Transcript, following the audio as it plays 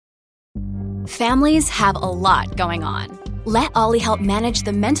Families have a lot going on. Let Ollie help manage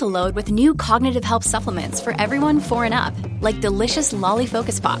the mental load with new cognitive help supplements for everyone 4 and up, like delicious Lolly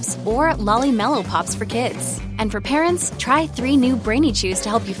Focus Pops or Lolly Mellow Pops for kids. And for parents, try 3 new Brainy Chews to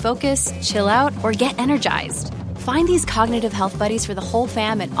help you focus, chill out, or get energized. Find these cognitive health buddies for the whole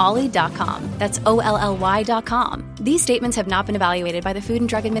fam at ollie.com. That's OLLY.com. These statements have not been evaluated by the Food and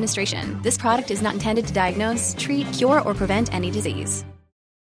Drug Administration. This product is not intended to diagnose, treat, cure, or prevent any disease.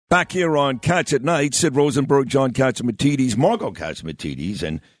 Back here on Cats at Night, Sid Rosenberg, John Catsimatidis, Margot Catsimatidis,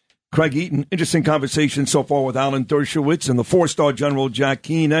 and Craig Eaton. Interesting conversation so far with Alan Dershowitz and the 4-star General Jack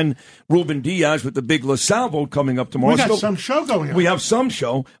Keane and Ruben Diaz with the big LaSalle vote coming up tomorrow. We got some show going on. We have some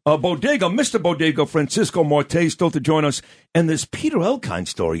show. Mr. Bodega, Francisco Marte, still to join us. And this Peter Elkind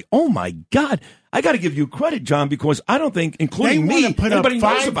story. Oh, my God. I got to give you credit, John, because I don't think, including me, anybody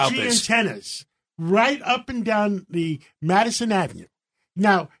knows about this. 5G antennas right up and down the Madison Avenue.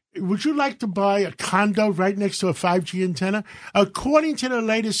 Now, would you like to buy a condo right next to a 5G antenna? According to the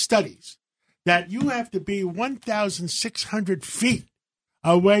latest studies, that you have to be 1,600 feet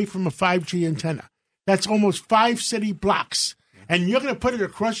away from a 5G antenna. That's almost 5 city blocks. And you're going to put it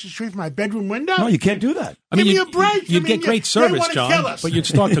across the street from my bedroom window? No, you can't do that. Give me a break. You'd get great service, John, but you'd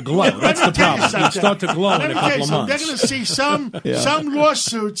start to glow. That's the problem. You'd start to glow in a couple of months. They're going to see some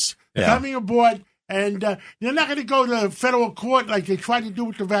lawsuits coming aboard. And they're not going to go to federal court like they tried to do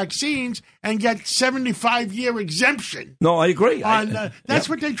with the vaccines and get 75-year exemption. No, I agree. That's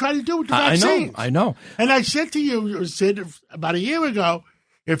what they try to do with the vaccines. I know. And I said to you, Sid, about a year ago,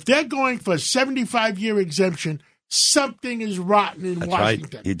 if they're going for a 75-year exemption, something is rotten in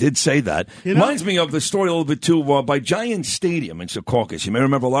Washington. Right. You did say that. Reminds me of the story a little bit, too, by Giant Stadium in Secaucus. You may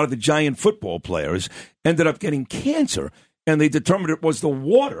remember a lot of the Giant football players ended up getting cancer. And they determined it was the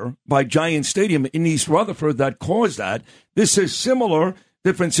water by Giant Stadium in East Rutherford that caused that. This is similar.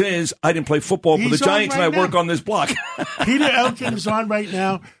 Difference is, I didn't play football for the Giants, and I work on this block. Peter Elkin is on right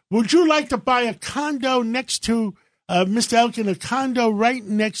now. Would you like to buy a condo next to, Mr. Elkin, a condo right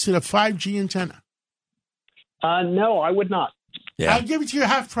next to the 5G antenna? No, I would not. Yeah. I'll give it to you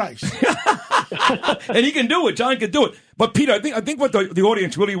half price. And he can do it. John can do it. But, Peter, I think what the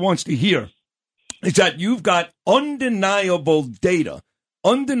audience really wants to hear is that you've got undeniable data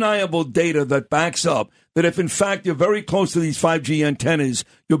that backs up that if, in fact, you're very close to these 5G antennas,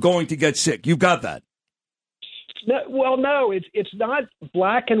 you're going to get sick. You've got that. No, it's not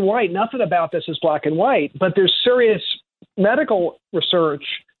black and white. Nothing about this is black and white, but there's serious medical research,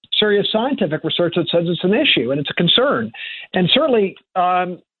 serious scientific research that says it's an issue and it's a concern. And certainly,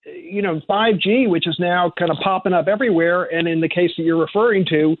 5G, which is now kind of popping up everywhere, and in the case that you're referring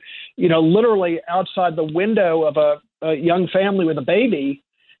to, literally outside the window of a young family with a baby,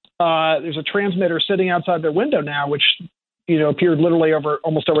 there's a transmitter sitting outside their window now, which, appeared literally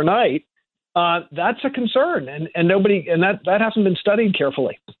almost overnight. That's a concern, and that hasn't been studied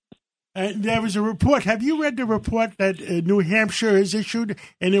carefully. There was a report. Have you read the report that New Hampshire has issued?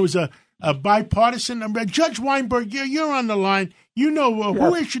 And it was a bipartisan. Judge Weinberg, you're on the line.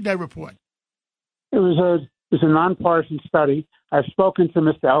 Who issued that report? It was a nonpartisan study. I've spoken to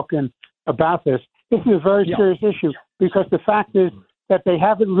Mr. Elkin about this. This is a very serious issue because the fact is that they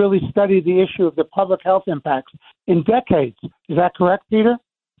haven't really studied the issue of the public health impacts in decades. Is that correct, Peter?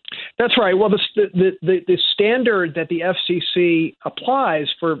 That's right. Well, the standard that the FCC applies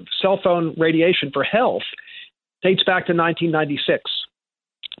for cell phone radiation for health dates back to 1996.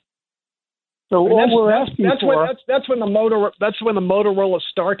 So that's when the Motorola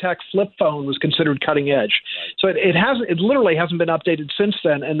StarTAC flip phone was considered cutting edge. So it literally hasn't been updated since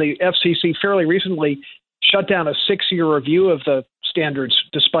then, and the FCC fairly recently shut down a 6-year review of the standards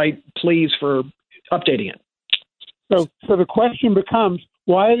despite pleas for updating it. So the question becomes,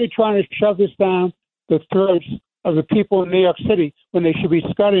 why are they trying to shove this down the throats of the people in New York City when they should be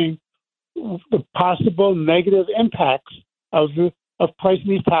studying the possible negative impacts of placing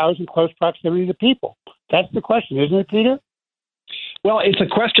these towers in close proximity to people? That's the question, isn't it, Peter? Well, it's a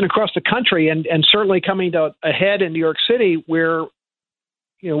question across the country, and certainly coming to a head in New York City where,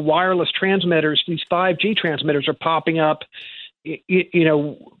 wireless transmitters, these 5G transmitters are popping up,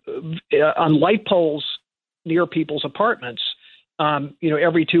 on light poles near people's apartments,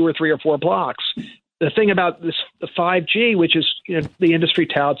 every 2 or 3 or 4 blocks. The thing about the 5G, which is, the industry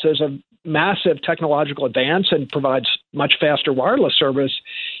touts as a massive technological advance and provides much faster wireless service,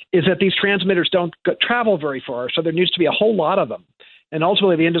 is that these transmitters don't travel very far. So there needs to be a whole lot of them. And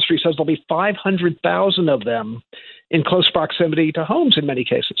ultimately, the industry says there'll be 500,000 of them in close proximity to homes in many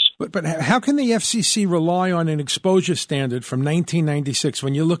cases. But how can the FCC rely on an exposure standard from 1996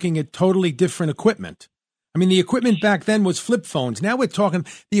 when you're looking at totally different equipment? I mean, the equipment back then was flip phones. Now we're talking,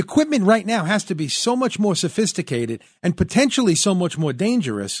 the equipment right now has to be so much more sophisticated and potentially so much more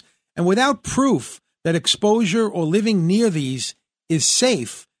dangerous. And without proof that exposure or living near these is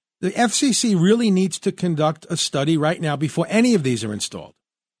safe, the FCC really needs to conduct a study right now before any of these are installed.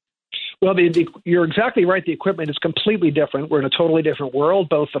 Well, you're exactly right. The equipment is completely different. We're in a totally different world,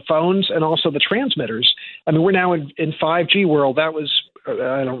 both the phones and also the transmitters. I mean, we're now in 5G world. That was,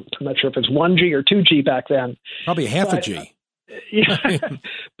 I'm not sure if it's 1G or 2G back then. Probably half a G. Yeah.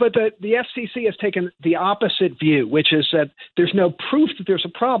 But the FCC has taken the opposite view, which is that there's no proof that there's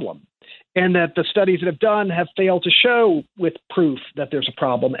a problem, and that the studies that have done have failed to show with proof that there's a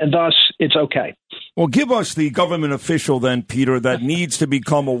problem, and thus it's okay. Well, give us the government official then, Peter, that needs to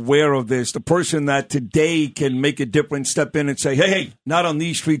become aware of this, the person that today can make a difference, step in and say, hey, not on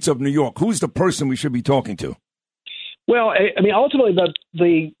these streets of New York. Who's the person we should be talking to? Well, I mean, ultimately,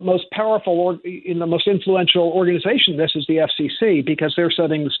 the most powerful or in the most influential organization, this is the FCC, because they're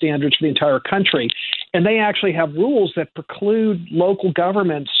setting the standards for the entire country. And they actually have rules that preclude local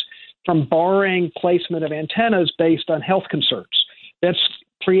governments from barring placement of antennas based on health concerns. That's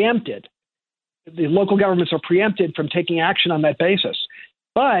preempted. The local governments are preempted from taking action on that basis.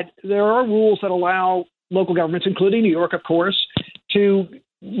 But there are rules that allow local governments, including New York, of course, to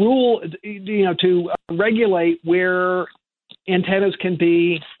to regulate where antennas can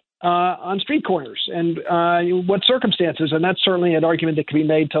be on street corners and what circumstances. And that's certainly an argument that can be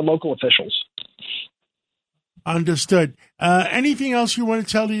made to local officials. Understood. Anything else you want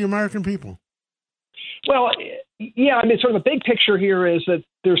to tell the American people? Well, yeah, I mean, sort of the big picture here is that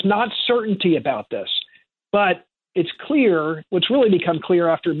there's not certainty about this, but it's clear, what's really become clear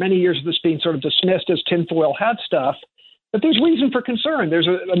after many years of this being sort of dismissed as tinfoil hat stuff, that there's reason for concern. There's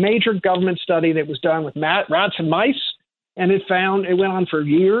a major government study that was done with rats and mice, and it went on for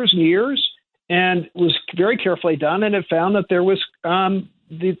years and years, and was very carefully done, and it found that there was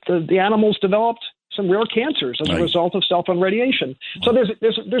the animals developed some rare cancers as a result of cell phone radiation. So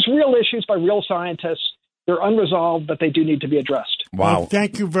there's real issues by real scientists. They're unresolved, but they do need to be addressed. Wow. Well,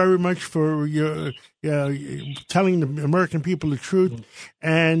 thank you very much for your telling the American people the truth.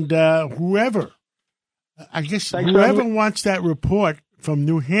 And whoever wants that report from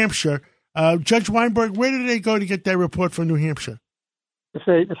New Hampshire, Judge Weinberg, where do they go to get that report from New Hampshire? If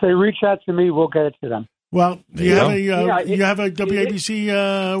they reach out to me, we'll get it to them. Well, do you have a WABC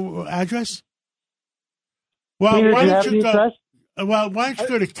address? Well, Peter, why don't you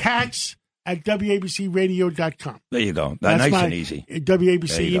go to Cats at WABCRadio.com. There you go. That's nice and easy.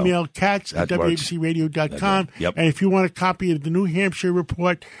 WABC email, Cats at WABCRadio.com. And if you want a copy of the New Hampshire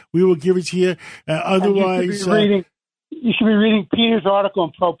report, we will give it to you. Otherwise, you should be reading Peter's article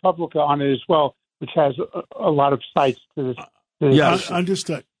in ProPublica on it as well, which has a lot of sites to this. Yes.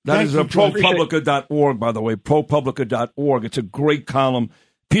 Understood. That is ProPublica.org, by the way, ProPublica.org. It's a great column.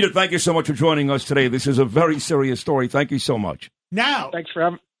 Peter, thank you so much for joining us today. This is a very serious story. Thank you so much. Now, thanks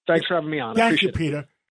for having me on. Thank you, Peter.